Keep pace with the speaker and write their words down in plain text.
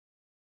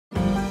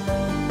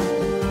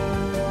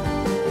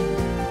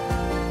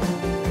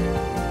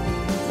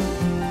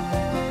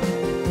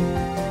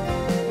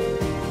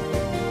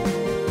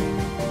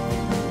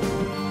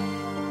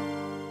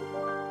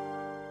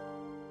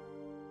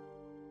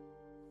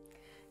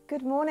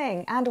Good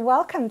morning and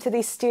welcome to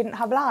the Student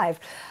Hub Live.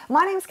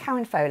 My name's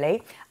Karen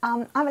Foley.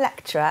 I'm a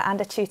lecturer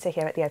and a tutor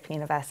here at the Open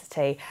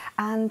University,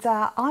 and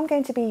I'm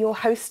going to be your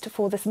host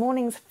for this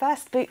morning's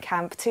first boot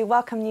camp to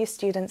welcome new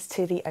students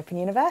to the Open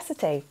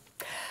University.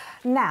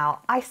 Now,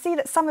 I see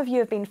that some of you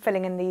have been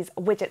filling in these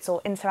widgets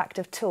or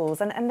interactive tools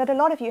and that a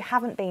lot of you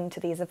haven't been to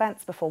these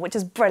events before, which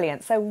is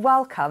brilliant, so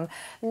welcome.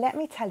 Let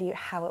me tell you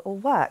how it all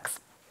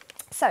works.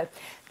 So,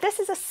 this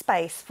is a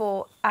space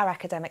for our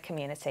academic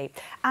community,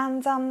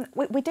 and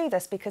we do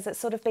this because it's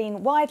sort of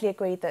been widely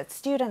agreed that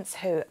students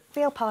who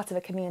feel part of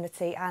a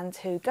community and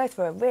who go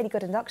through a really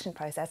good induction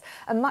process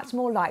are much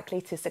more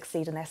likely to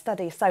succeed in their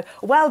studies. So,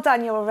 well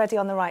done, you're already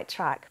on the right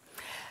track.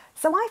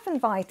 So I've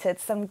invited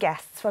some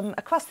guests from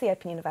across the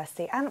Open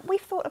University, and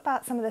we've thought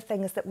about some of the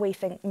things that we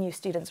think new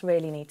students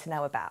really need to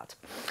know about.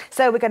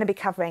 So we're going to be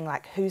covering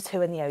like who's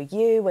who in the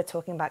OU, we're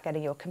talking about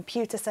getting your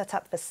computer set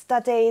up for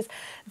studies,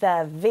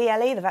 the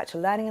VLE, the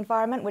virtual learning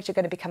environment, which you're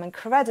going to become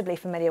incredibly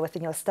familiar with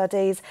in your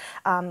studies,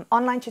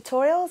 online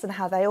tutorials and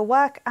how they all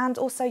work, and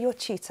also your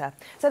tutor.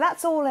 So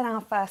that's all in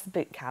our first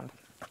boot camp.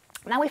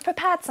 Now, we've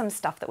prepared some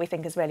stuff that we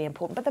think is really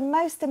important, but the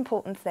most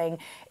important thing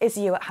is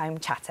you at home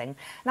chatting.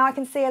 Now, I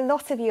can see a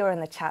lot of you are in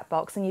the chat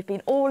box and you've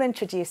been all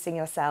introducing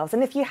yourselves.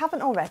 And if you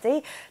haven't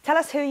already, tell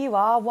us who you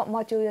are, what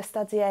module you're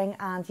studying,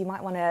 and you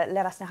might want to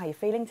let us know how you're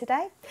feeling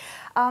today.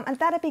 And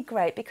that'd be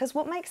great, because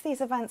what makes these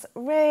events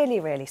really,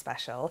 really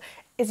special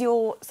is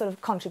your sort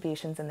of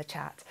contributions in the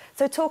chat.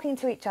 So talking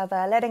to each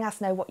other, letting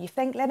us know what you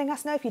think, letting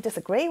us know if you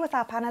disagree with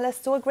our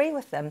panellists or agree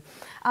with them,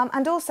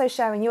 and also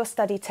sharing your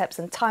study tips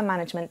and time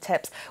management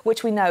tips,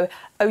 which we know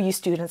OU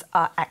students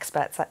are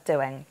experts at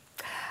doing.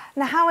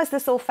 Now, how is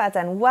this all fed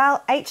in?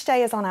 Well,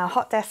 HJ is on our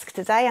hot desk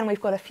today, and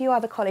we've got a few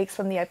other colleagues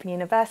from the Open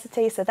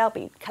University, so they'll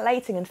be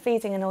collating and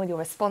feeding in all your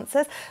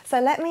responses. So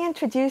let me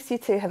introduce you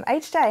to him.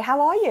 HJ, how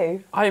are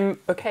you? I'm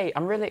okay.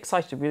 I'm really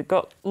excited. We've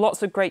got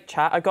lots of great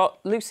chat. I got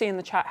Lucy in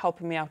the chat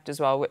helping me out as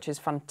well, which is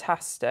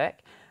fantastic.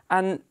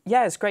 And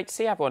yeah, it's great to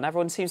see everyone.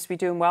 Everyone seems to be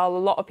doing well. A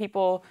lot of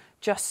people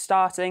just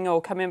starting or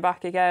coming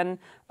back again.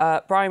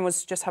 Brian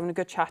was just having a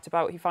good chat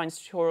about he finds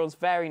tutorials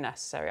very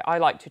necessary. I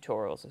like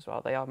tutorials as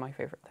well. They are my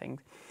favourite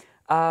things.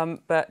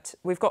 But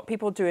we've got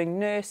people doing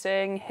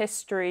nursing,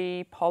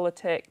 history,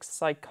 politics,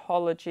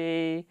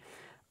 psychology.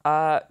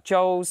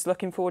 Joel's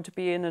looking forward to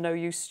being an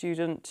OU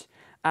student.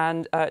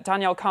 And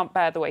Danielle can't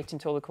bear the wait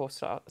until the course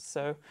starts.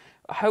 So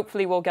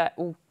hopefully we'll get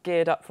all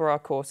geared up for our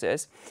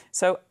courses.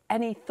 So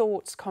any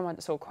thoughts,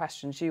 comments or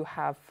questions you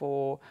have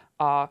for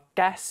our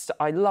guests,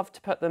 I love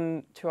to put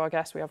them to our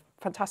guests. We have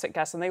fantastic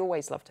guests and they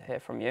always love to hear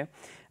from you.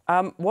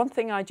 One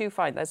thing I do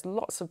find, there's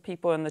lots of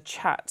people in the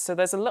chat. So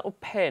there's a little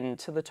pin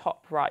to the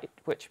top right,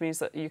 which means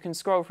that you can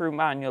scroll through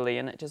manually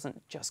and it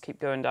doesn't just keep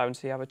going down,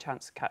 so you have a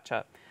chance to catch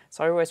up.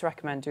 So I always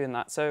recommend doing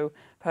that. So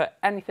put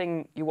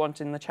anything you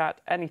want in the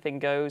chat, anything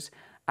goes.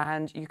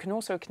 And you can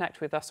also connect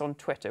with us on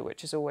Twitter,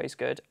 which is always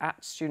good,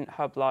 at Student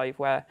Hub Live,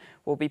 where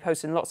we'll be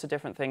posting lots of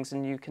different things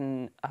and you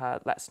can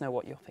let us know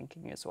what you're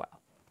thinking as well.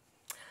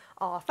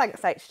 Oh,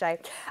 thanks,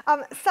 HJ.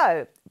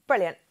 So,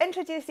 brilliant.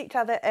 Introduce each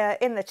other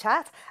in the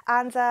chat,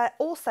 and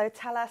also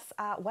tell us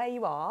where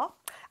you are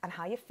and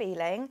how you're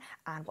feeling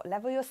and what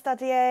level you're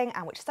studying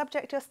and which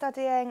subject you're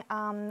studying,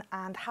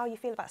 and how you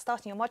feel about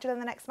starting your module in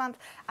the next month,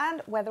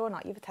 and whether or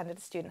not you've attended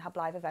a Student Hub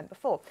Live event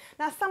before.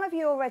 Now, some of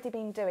you have already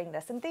been doing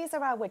this, and these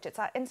are our widgets,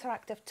 our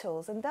interactive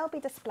tools, and they'll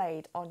be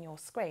displayed on your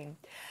screen.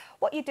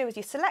 What you do is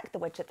you select the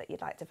widget that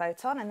you'd like to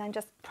vote on and then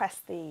just press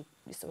the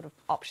sort of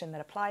option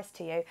that applies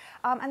to you,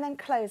 and then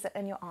close it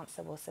and your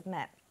answer will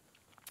submit.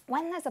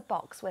 When there's a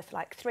box with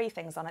like 3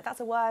 things on it, that's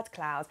a word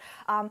cloud,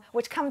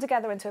 which come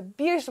together into a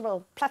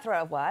beautiful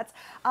plethora of words.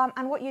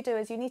 And what you do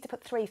is you need to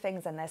put 3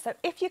 things in there. So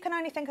if you can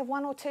only think of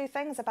 1 or 2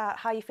 things about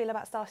how you feel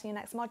about starting your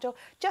next module,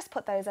 just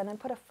put those in and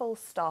put a full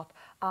stop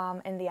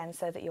in the end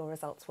so that your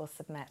results will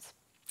submit.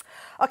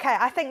 Okay,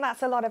 I think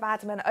that's a lot of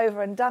admin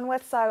over and done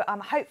with, so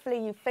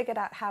hopefully you've figured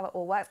out how it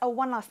all works. Oh,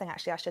 one last thing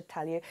actually I should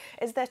tell you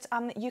is that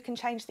you can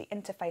change the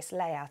interface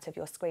layout of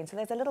your screen. So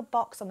there's a little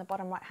box on the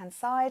bottom right hand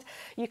side.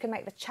 You can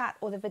make the chat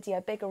or the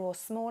video bigger or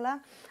smaller.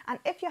 And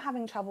if you're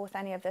having trouble with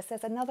any of this,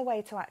 there's another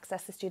way to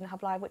access the Student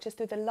Hub Live, which is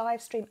through the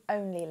live stream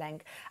only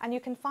link. And you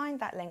can find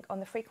that link on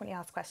the frequently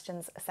asked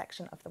questions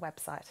section of the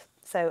website.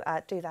 So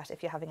do that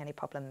if you're having any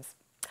problems.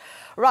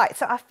 Right,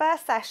 so our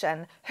first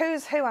session,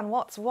 who's who and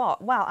what's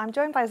what? Well, I'm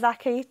joined by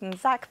Zach Eaton.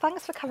 Zach,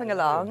 thanks for coming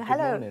along.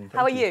 Hello. Good morning.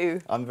 How are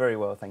you? I'm very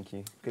well, thank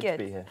you. Good to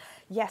be here.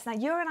 Yes, now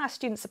you're in our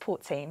student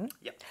support team.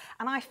 Yep.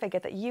 And I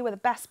figured that you were the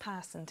best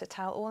person to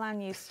tell all our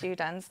new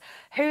students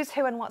who's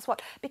who and what's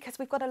what, because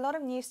we've got a lot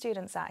of new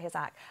students out here,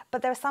 Zach,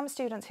 but there are some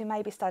students who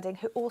may be studying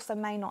who also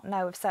may not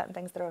know of certain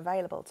things that are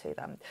available to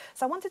them.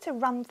 So I wanted to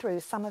run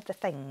through some of the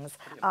things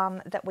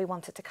that we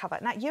wanted to cover.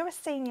 Now, you're a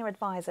senior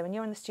advisor and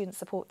you're in the student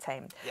support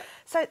team. Yep.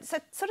 So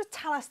sort of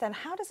tell us then,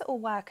 how does it all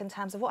work in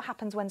terms of what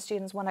happens when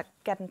students want to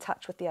get in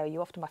touch with the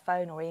OU, often by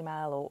phone or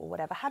email or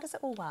whatever? How does it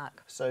all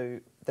work? So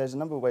there's a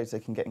number of ways they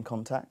can get in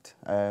contact.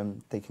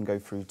 They can go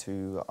through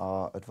to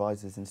our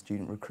advisors in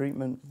student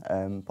recruitment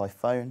by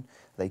phone.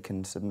 They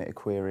can submit a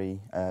query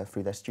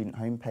through their student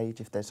homepage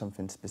if there's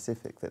something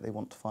specific that they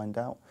want to find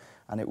out.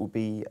 And it will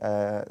be,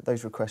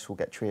 those requests will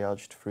get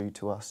triaged through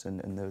to us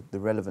and the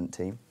relevant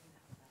team.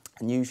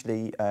 And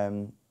usually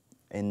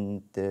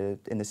in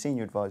the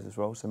senior advisor's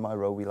role, so my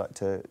role, we like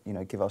to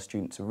give our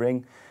students a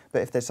ring.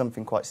 But if there's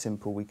something quite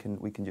simple, we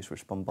can just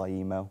respond by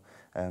email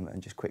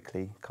and just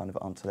quickly kind of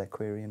answer their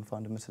query and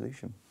find them a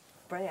solution.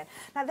 Brilliant.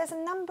 Now, there's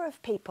a number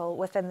of people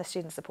within the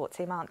student support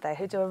team, aren't there,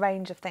 who do a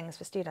range of things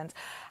for students.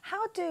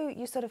 How do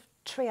you sort of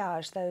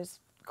triage those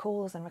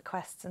calls and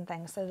requests and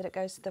things so that it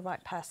goes to the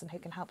right person who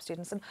can help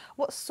students? And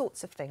what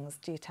sorts of things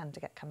do you tend to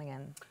get coming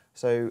in?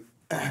 So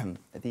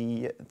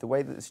the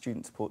way that the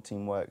student support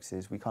team works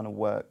is we kind of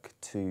work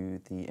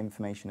to the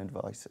information,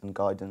 advice and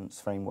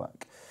guidance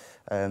framework.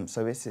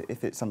 So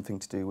if it's something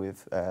to do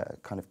with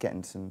kind of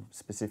getting some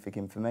specific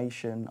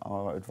information,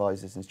 our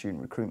advisors in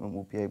student recruitment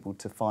will be able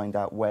to find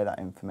out where that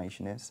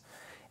information is.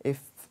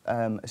 If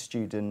a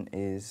student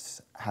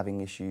is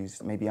having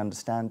issues maybe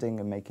understanding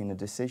and making a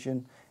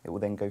decision, it will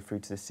then go through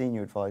to the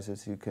senior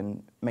advisors who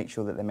can make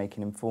sure that they're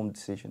making informed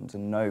decisions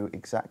and know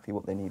exactly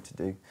what they need to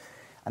do.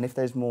 And if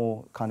there's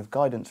more kind of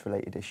guidance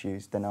related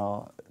issues, then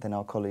our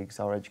colleagues,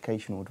 our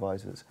educational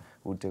advisors,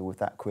 will deal with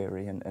that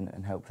query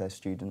and help their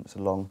students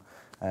along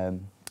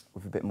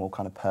with a bit more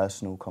kind of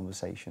personal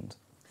conversations.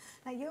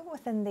 Now, you're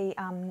within the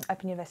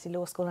Open University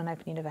Law School and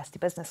Open University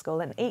Business School,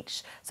 and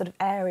each sort of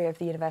area of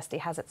the university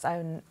has its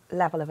own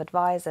level of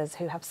advisors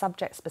who have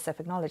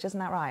subject-specific knowledge, isn't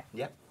that right?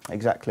 Yep.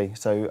 Exactly.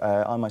 So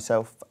I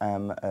myself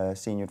am a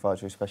senior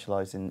advisor who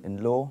specialises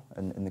in law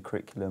and in the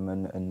curriculum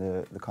and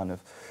the kind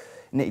of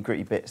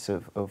nitty-gritty bits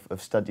of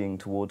studying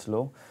towards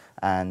law.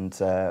 And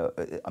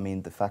I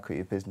mean, the Faculty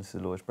of Business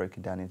and Law is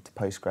broken down into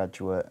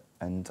postgraduate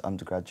and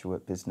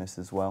undergraduate business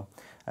as well.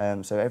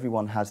 So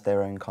everyone has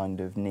their own kind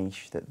of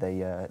niche that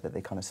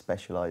they kind of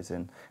specialise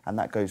in, and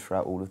that goes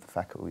throughout all of the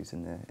faculties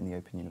in the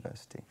Open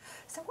University.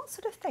 So what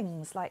sort of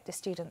things like do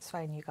students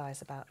phone you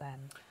guys about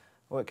then?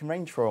 Well, it can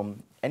range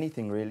from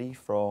anything really,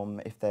 from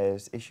if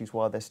there's issues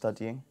while they're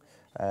studying,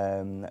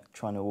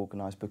 trying to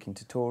organise booking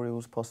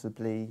tutorials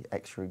possibly,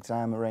 extra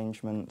exam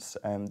arrangements.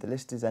 The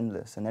list is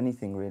endless, and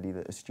anything really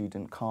that a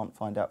student can't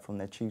find out from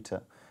their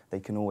tutor,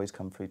 they can always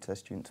come through to their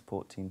student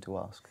support team to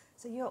ask.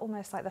 So you're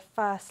almost like the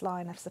first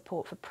line of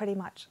support for pretty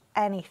much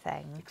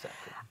anything.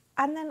 Exactly.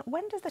 And then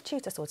when does the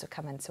tutor sort of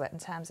come into it in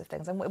terms of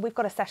things? And we've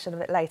got a session a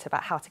bit later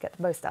about how to get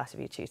the most out of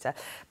your tutor.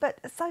 But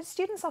so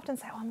students often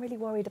say, oh, I'm really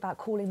worried about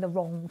calling the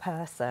wrong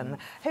person.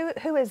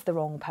 Who is the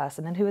wrong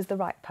person and who is the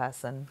right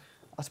person?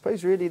 I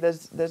suppose really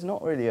there's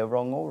not really a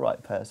wrong or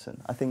right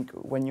person. I think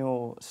when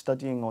you're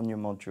studying on your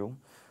module,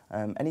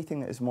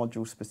 anything that is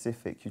module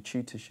specific, your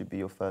tutor should be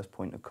your first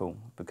point of call,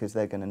 because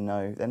they're going to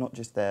know, they're not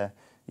just there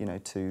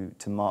to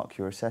mark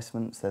your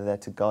assessments, they're there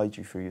to guide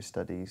you through your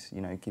studies,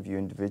 give you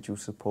individual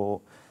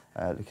support,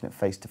 looking at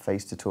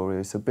face-to-face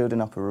tutorials. So building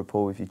up a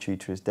rapport with your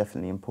tutor is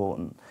definitely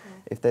important. Yeah.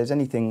 If there's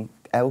anything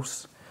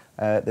else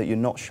that you're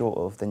not sure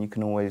of, then you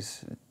can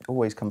always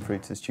come through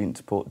to the student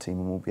support team,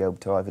 and we'll be able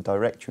to either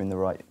direct you in the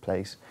right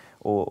place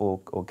or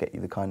get you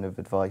the kind of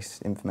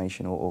advice,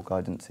 information or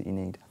guidance that you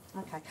need.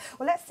 Okay,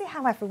 well, let's see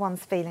how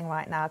everyone's feeling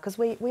right now, because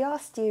we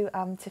asked you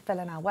to fill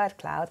in our word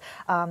cloud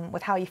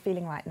with how you're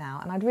feeling right now,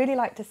 and I'd really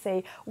like to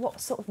see what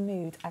sort of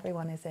mood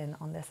everyone is in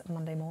on this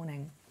Monday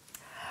morning.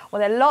 Well,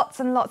 there are lots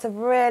and lots of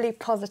really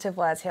positive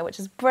words here, which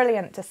is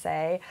brilliant to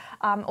see.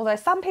 Although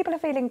some people are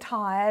feeling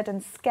tired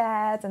and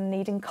scared and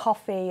needing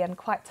coffee and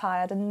quite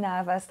tired and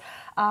nervous.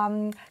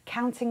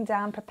 Counting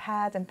down,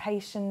 prepared,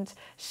 impatient,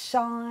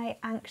 shy,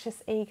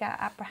 anxious, eager,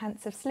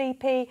 apprehensive,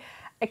 sleepy.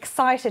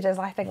 Excited is,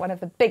 I think, one of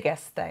the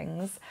biggest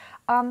things.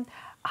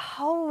 A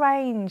whole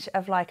range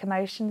of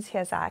emotions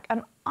here, Zach,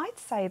 and I'd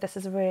say this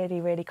is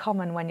really, really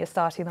common when you're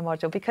starting the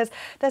module, because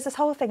there's this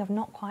whole thing of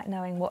not quite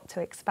knowing what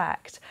to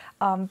expect,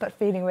 but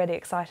feeling really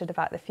excited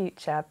about the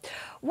future.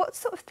 What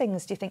sort of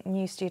things do you think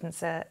new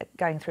students are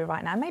going through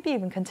right now? Maybe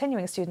even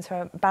continuing students who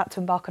are about to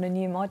embark on a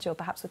new module,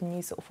 perhaps with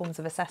new sort of forms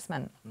of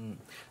assessment.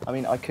 I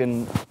mean, I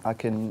can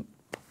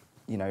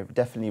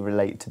definitely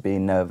relate to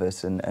being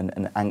nervous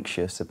and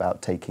anxious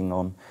about taking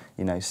on,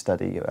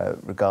 study,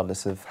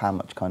 regardless of how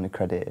much kind of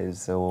credit it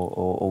is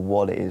or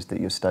what it is that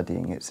you're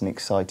studying. It's an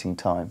exciting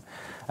time.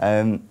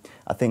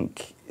 I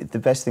think the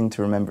best thing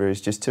to remember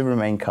is just to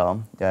remain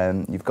calm.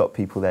 You've got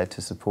people there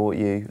to support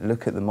you.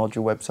 Look at the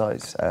module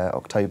websites.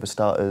 October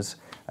starters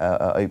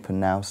are open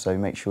now, so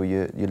make sure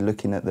you're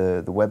looking at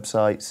the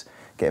websites.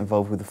 Get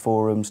involved with the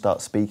forum,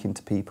 start speaking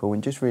to people,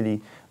 and just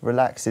really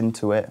relax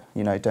into it.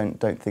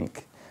 Don't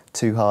think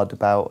too hard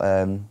about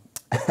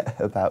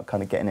about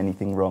kind of getting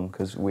anything wrong,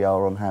 because we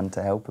are on hand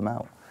to help them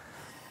out.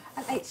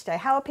 And HJ,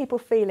 how are people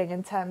feeling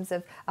in terms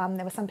of,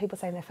 there were some people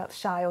saying they felt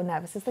shy or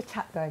nervous. Is the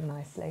chat going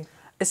nicely?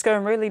 It's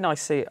going really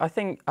nicely. I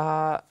think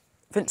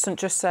Vincent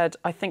just said,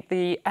 I think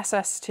the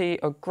SST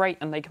are great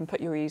and they can put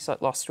your E's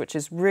at lost, which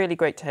is really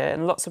great to hear.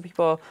 And lots of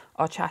people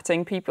are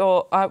chatting. We've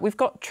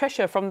got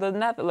Tricia from the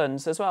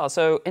Netherlands as well.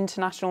 So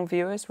international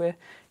viewers, we're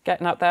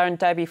getting up there, and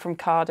Debbie from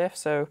Cardiff.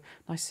 So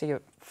nice to see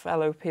a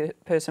fellow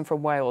person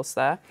from Wales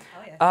there.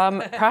 Oh,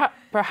 yes.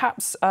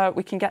 Perhaps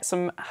we can get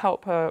some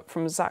help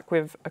from Zach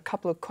with a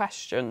couple of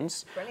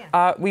questions.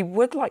 Brilliant. We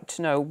would like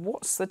to know,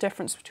 what's the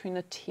difference between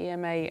a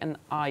TMA and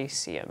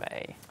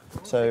ICMA?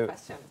 So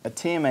a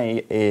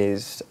TMA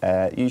is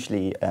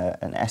usually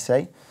an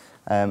essay,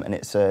 and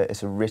it's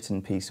a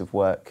written piece of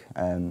work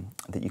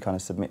that you kind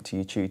of submit to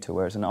your tutor,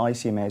 whereas an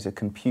ICMA is a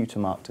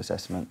computer-marked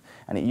assessment,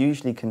 and it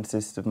usually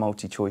consists of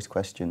multi-choice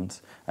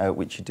questions,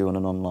 which you do on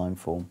an online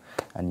form,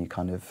 and you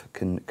kind of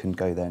can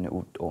go there and it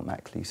will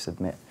automatically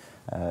submit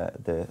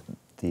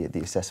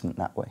the assessment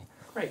that way.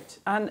 Great.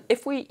 And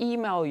if we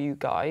email you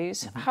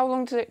guys, how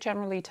long does it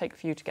generally take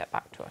for you to get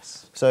back to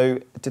us? So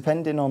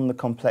depending on the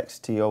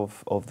complexity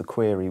of the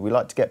query, we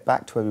like to get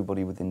back to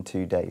everybody within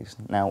 2 days.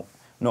 Now,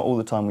 not all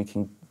the time we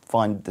can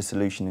find the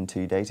solution in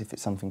 2 days. If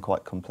it's something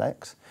quite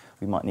complex,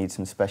 we might need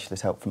some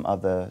specialist help from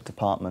other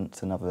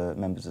departments and other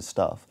members of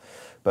staff.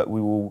 But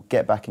we will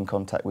get back in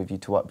contact with you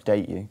to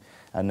update you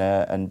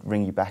and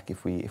ring you back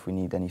if we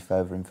need any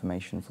further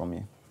information from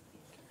you.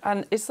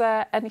 And is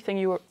there anything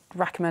you would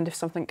recommend if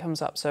something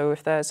comes up? So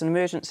if there's an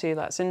emergency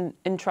that's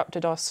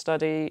interrupted our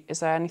study,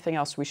 is there anything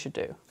else we should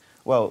do?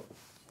 Well,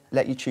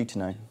 let your tutor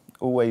know.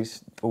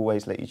 Always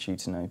let your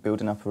tutor know.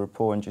 Building up a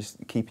rapport and just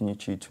keeping your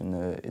tutor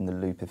in the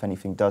loop if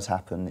anything does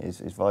happen is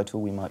vital.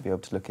 We might be able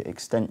to look at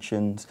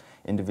extensions,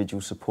 individual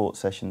support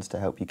sessions to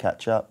help you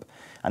catch up.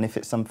 And if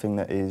it's something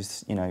that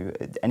is, you know,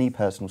 any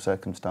personal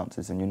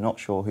circumstances and you're not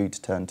sure who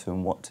to turn to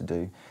and what to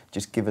do,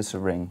 just give us a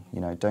ring.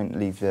 You know, don't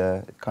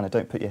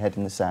don't put your head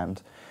in the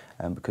sand,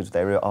 because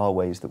there are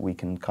ways that we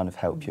can kind of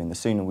help you. And the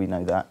sooner we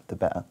know that, the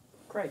better.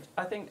 Great.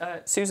 I think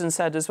Susan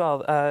said as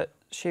well,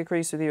 she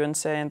agrees with you in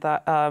saying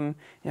that,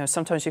 you know,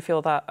 sometimes you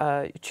feel that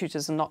your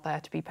tutors are not there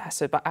to be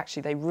passive, but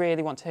actually they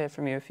really want to hear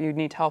from you if you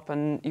need help,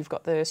 and you've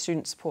got the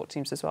student support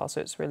teams as well, so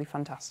it's really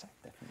fantastic.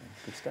 Definitely.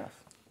 Good stuff.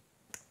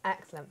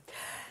 Excellent.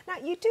 Now,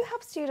 you do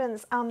help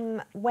students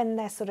when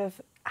they're sort of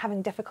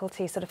having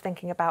difficulty sort of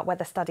thinking about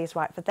whether study is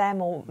right for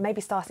them, or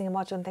maybe starting a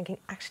module and thinking,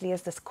 actually,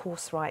 is this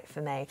course right for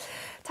me?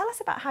 Tell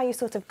us about how you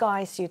sort of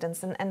guide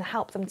students and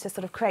help them to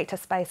sort of create a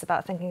space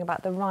about thinking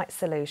about the right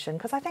solution.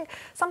 Because I think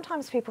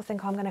sometimes people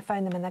think, oh, I'm going to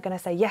phone them and they're going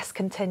to say, yes,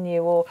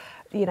 continue, or,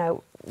 you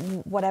know,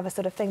 whatever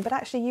sort of thing. But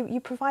actually, you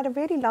provide a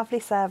really lovely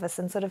service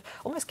and sort of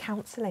almost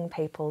counselling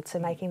people to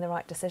making the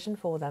right decision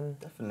for them.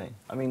 Definitely.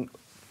 I mean,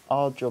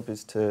 our job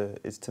is to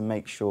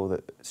make sure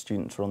that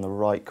students are on the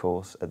right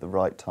course at the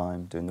right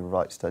time, doing the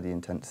right study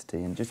intensity,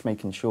 and just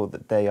making sure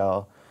that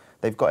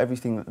they've got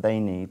everything that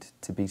they need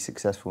to be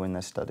successful in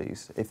their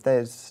studies.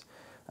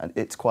 And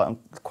it's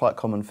quite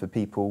common for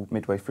people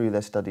midway through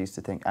their studies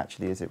to think,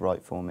 actually, is it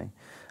right for me?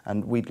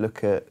 And we'd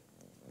look at,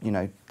 you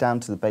know, down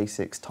to the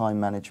basics, time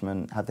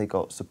management, have they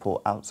got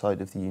support outside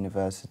of the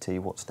university,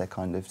 what's their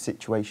kind of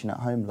situation at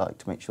home like,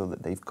 to make sure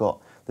that they've got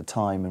the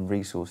time and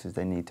resources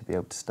they need to be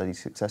able to study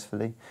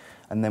successfully.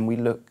 And then we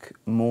look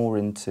more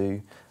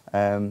into,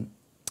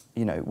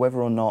 you know,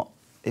 whether or not,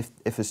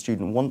 if a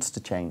student wants to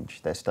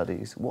change their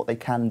studies, what they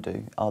can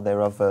do. Are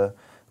there other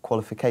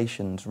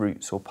qualifications,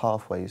 routes or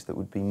pathways that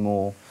would be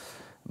more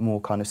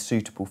kind of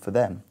suitable for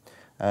them?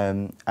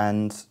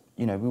 And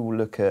you know, we will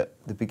look at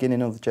the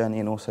beginning of the journey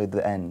and also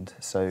the end.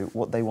 So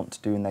what they want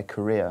to do in their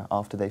career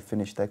after they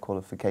finish their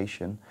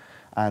qualification,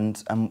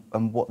 and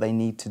what they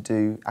need to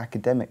do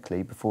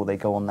academically before they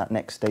go on that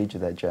next stage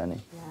of their journey.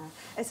 Yeah.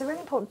 It's a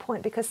really important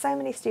point, because so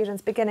many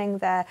students beginning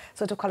their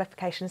sort of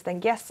qualifications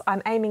think, yes,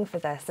 I'm aiming for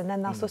this, and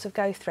then they'll sort of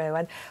go through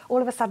and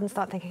all of a sudden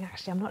start thinking,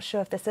 actually, I'm not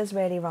sure if this is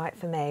really right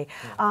for me.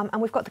 Yeah.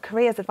 And we've got the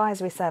Careers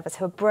Advisory Service,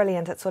 who are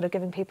brilliant at sort of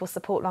giving people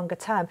support longer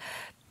term.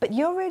 But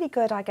you're really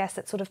good, I guess,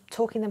 at sort of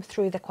talking them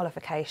through the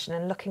qualification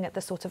and looking at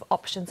the sort of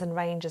options and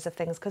ranges of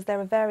things, because there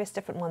are various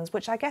different ones,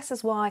 which I guess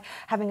is why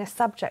having a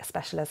subject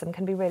specialism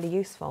can be really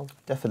useful.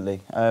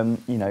 Definitely.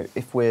 You know,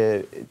 if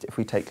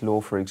we take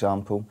law, for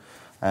example,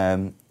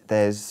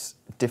 there's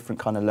different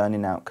kind of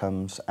learning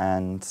outcomes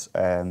and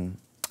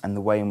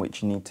the way in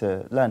which you need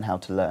to learn how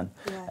to learn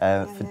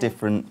for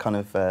different kind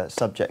of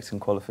subjects and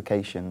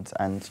qualifications.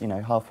 And, you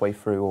know, halfway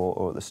through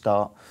or at the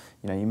start,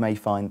 you know, you may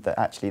find that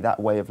actually that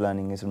way of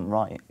learning isn't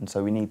right. And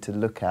so we need to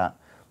look at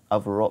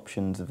other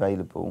options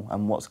available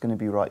and what's going to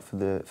be right for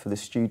the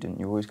student.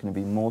 You're always going to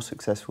be more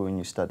successful in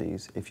your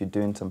studies if you're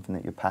doing something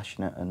that you're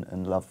passionate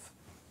and love,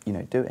 you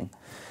know, doing.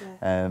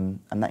 Yeah.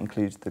 And that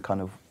includes the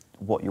kind of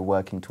what you're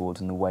working towards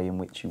and the way in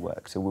which you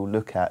work. So we'll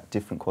look at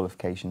different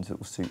qualifications that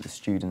will suit the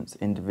students'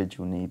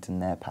 individual needs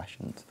and their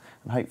passions,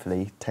 and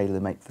hopefully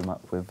tailor-make them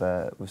up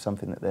with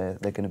something that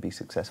they're going to be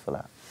successful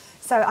at.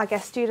 So I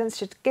guess students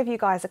should give you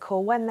guys a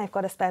call when they've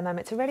got a spare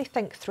moment to really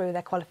think through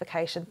their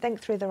qualification, think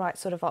through the right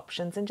sort of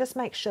options, and just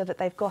make sure that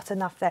they've got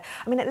enough there.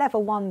 I mean, at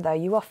level 1 though,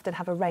 you often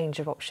have a range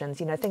of options.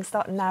 You know, things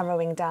start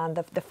narrowing down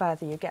the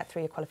further you get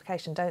through your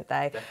qualification, don't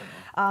they?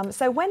 Definitely.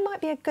 So when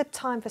might be a good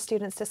time for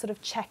students to sort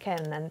of check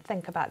in and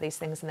think about these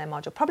things in their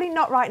module? Probably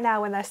not right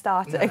now when they're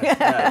starting.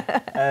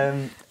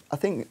 No. I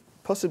think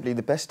possibly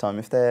the best time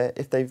if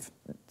they've,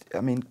 I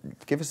mean,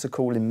 give us a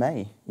call in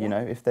May. You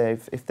know, if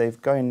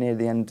they've going near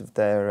the end of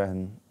their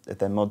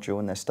module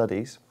and their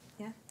studies.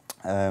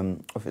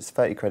 If it's a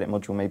 30 credit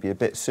module, maybe a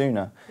bit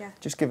sooner.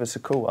 Just give us a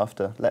call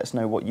after. Let us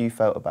know what you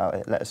felt about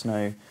it. Let us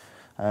know,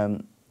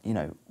 you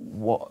know,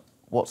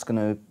 what's going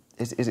to.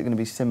 Is it going to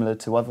be similar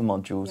to other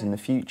modules in the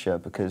future?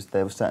 Because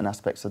there were certain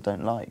aspects I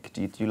don't like.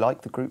 Do you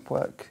like the group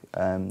work?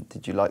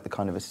 Did you like the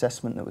kind of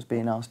assessment that was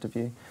being asked of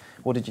you?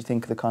 What did you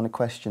think of the kind of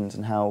questions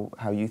and how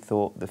you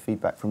thought the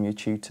feedback from your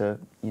tutor,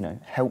 you know,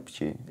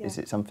 helped you? Is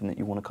it something that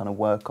you want to kind of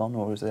work on,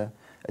 or is there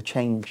a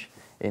change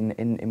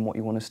in what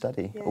you want to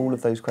study? All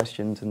of those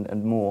questions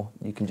and more,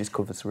 you can just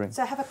cover us a ring.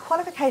 So have a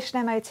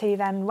qualification MOT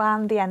then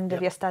around the end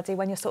of your study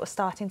when you're sort of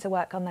starting to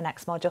work on the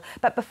next module.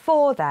 But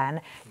before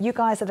then, you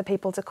guys are the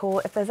people to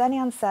call. If there's any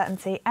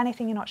uncertainty,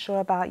 anything you're not sure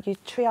about, you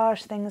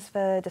triage things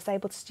for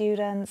disabled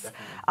students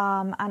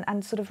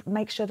and sort of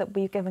make sure that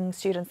we're giving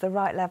students the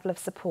right level of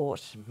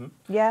support.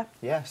 Yeah?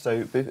 Yeah,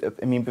 so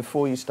I mean,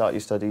 before you start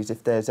your studies,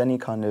 if there's any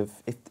kind of,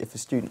 if a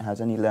student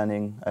has any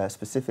learning,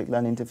 specific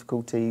learning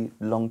difficulty,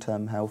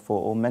 long-term health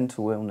or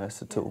mental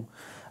illness at all,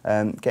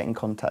 get in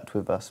contact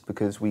with us,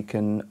 because we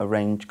can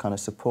arrange kind of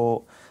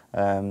support.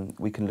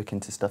 We can look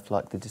into stuff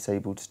like the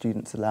Disabled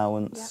Students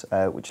Allowance,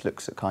 which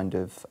looks at kind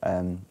of,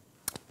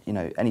 you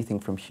know, anything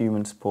from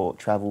human support,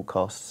 travel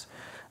costs,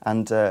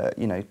 and,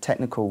 you know,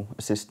 technical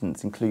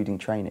assistance, including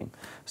training.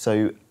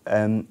 So,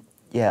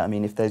 yeah, I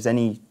mean, if there's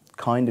any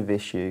kind of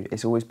issue,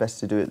 it's always best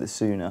to do it the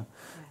sooner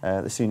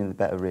the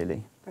better,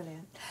 really.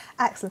 Brilliant.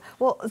 Excellent.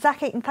 Well,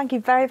 Zach Eaton, thank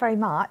you very, very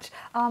much.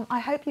 I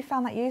hope you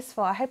found that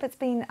useful. I hope it's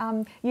been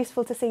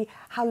useful to see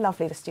how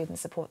lovely the student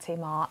support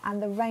team are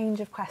and the range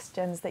of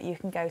questions that you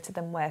can go to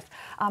them with,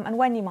 and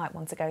when you might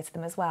want to go to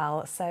them as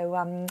well.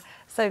 So,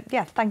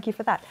 yeah, thank you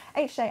for that.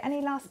 HJ,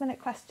 any last minute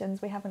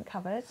questions we haven't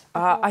covered?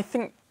 I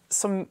think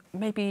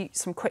maybe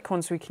some quick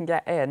ones we can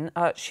get in.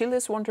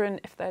 Sheila's wondering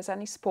if there's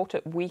any support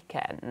at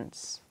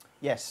weekends.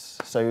 Yes,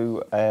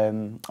 so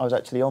I was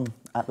actually on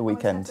at the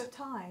weekend. Of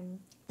time.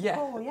 Yeah.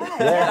 Oh,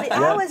 yeah, the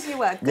hours you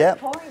work. Good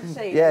point,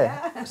 Sheila.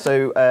 Yeah.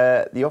 So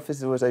the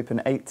office was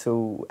open 8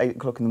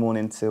 o'clock in the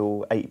morning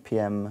till 8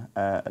 p.m.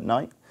 At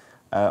night.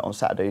 On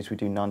Saturdays we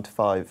do 9 to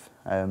 5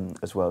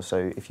 as well.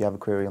 So if you have a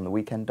query on the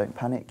weekend, don't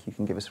panic. You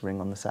can give us a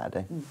ring on the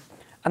Saturday.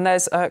 And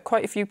there's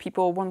quite a few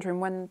people wondering,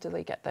 when do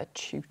they get their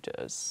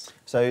tutors?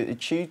 So the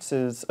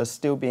tutors are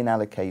still being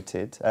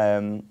allocated.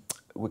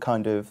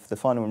 The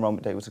final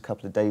enrolment date was a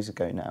couple of days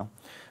ago now,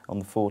 on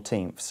the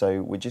 14th.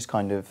 So we're just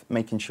kind of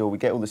making sure we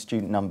get all the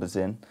student numbers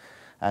in,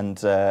 and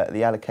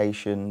the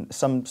allocation.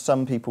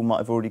 Some people might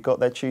have already got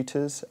their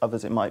tutors.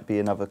 Others, it might be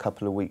another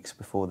couple of weeks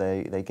before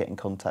they get in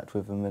contact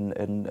with them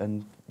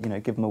and you know,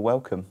 give them a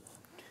welcome.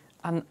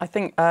 And I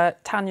think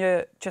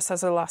Tanya, just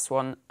as a last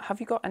one, have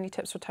you got any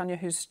tips for Tanya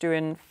who's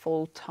doing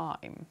full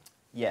time?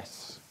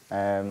 Yes,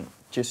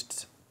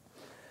 just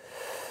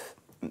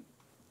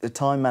the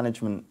time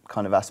management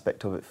kind of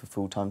aspect of it for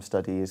full-time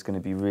study is going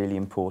to be really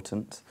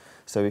important.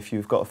 So if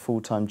you've got a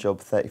full-time job,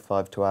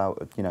 35 to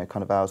hour, you know,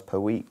 kind of hours per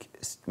week,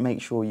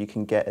 make sure you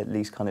can get at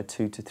least kind of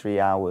 2 to 3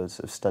 hours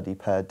of study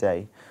per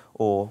day,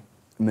 or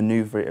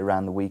manoeuvre it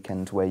around the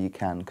weekend where you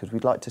can, because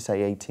we'd like to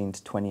say 18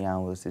 to 20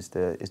 hours is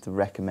the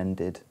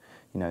recommended,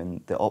 you know,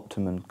 the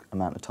optimum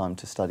amount of time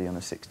to study on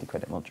a 60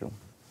 credit module.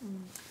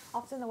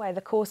 Often the way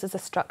the courses are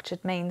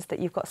structured means that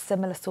you've got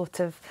similar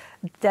sort of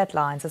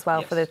deadlines as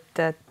well for the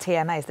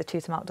TMAs, the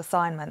tutor marked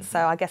assignments.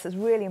 So I guess it's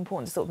really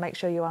important to sort of make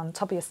sure you're on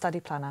top of your study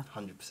planner.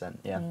 100%,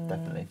 yeah,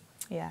 definitely.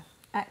 Yeah,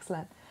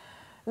 excellent.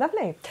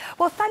 Lovely.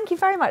 Well, thank you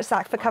very much,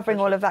 Zach, for covering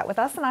all of that with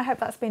us, and I hope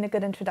that's been a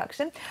good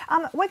introduction.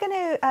 We're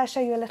going to show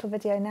you a little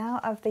video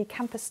now of the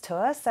campus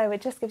tour, so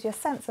it just gives you a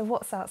sense of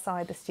what's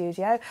outside the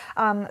studio.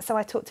 So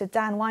I talked to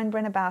Dan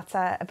Weinbrin about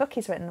a book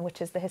he's written, which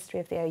is The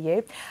History of the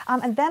OU,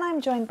 and then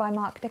I'm joined by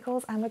Mark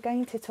Nichols, and we're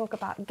going to talk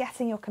about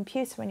getting your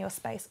computer and your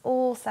space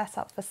all set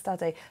up for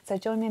study. So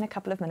join me in a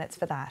couple of minutes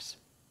for that.